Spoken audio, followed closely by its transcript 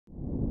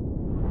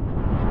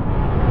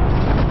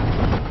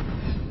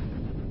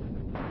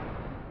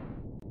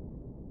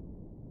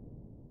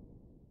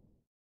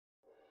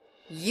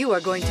You are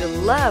going to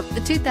love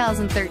the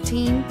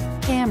 2013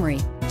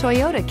 Camry.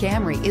 Toyota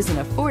Camry is an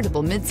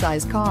affordable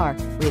midsize car,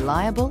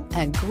 reliable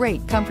and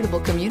great comfortable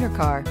commuter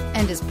car,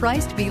 and is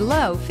priced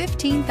below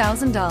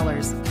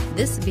 $15,000.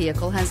 This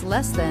vehicle has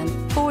less than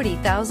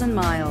 40,000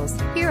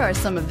 miles. Here are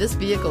some of this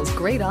vehicle's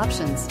great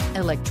options: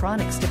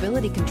 electronic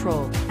stability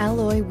control,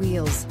 alloy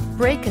wheels,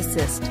 brake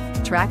assist,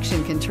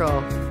 traction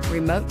control,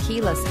 remote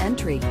keyless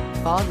entry,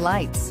 fog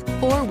lights,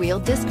 four-wheel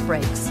disc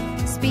brakes,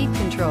 speed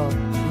control,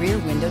 rear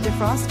window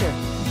defroster,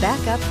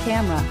 backup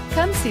camera.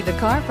 Come see the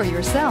car for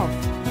yourself.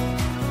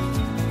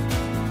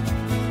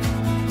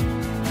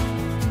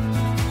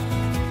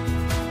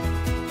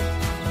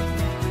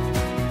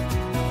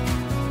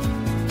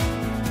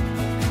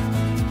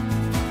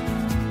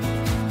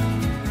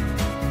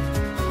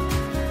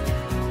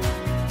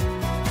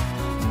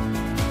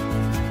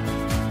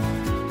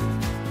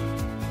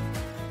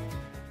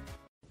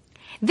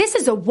 This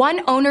is a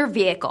one-owner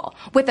vehicle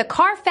with a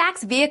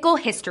CARFAX Vehicle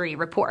History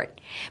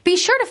Report. Be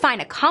sure to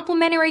find a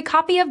complimentary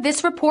copy of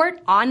this report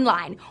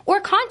online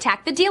or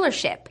contact the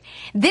dealership.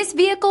 This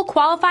vehicle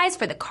qualifies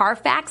for the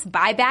CARFAX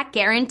Buyback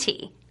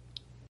Guarantee.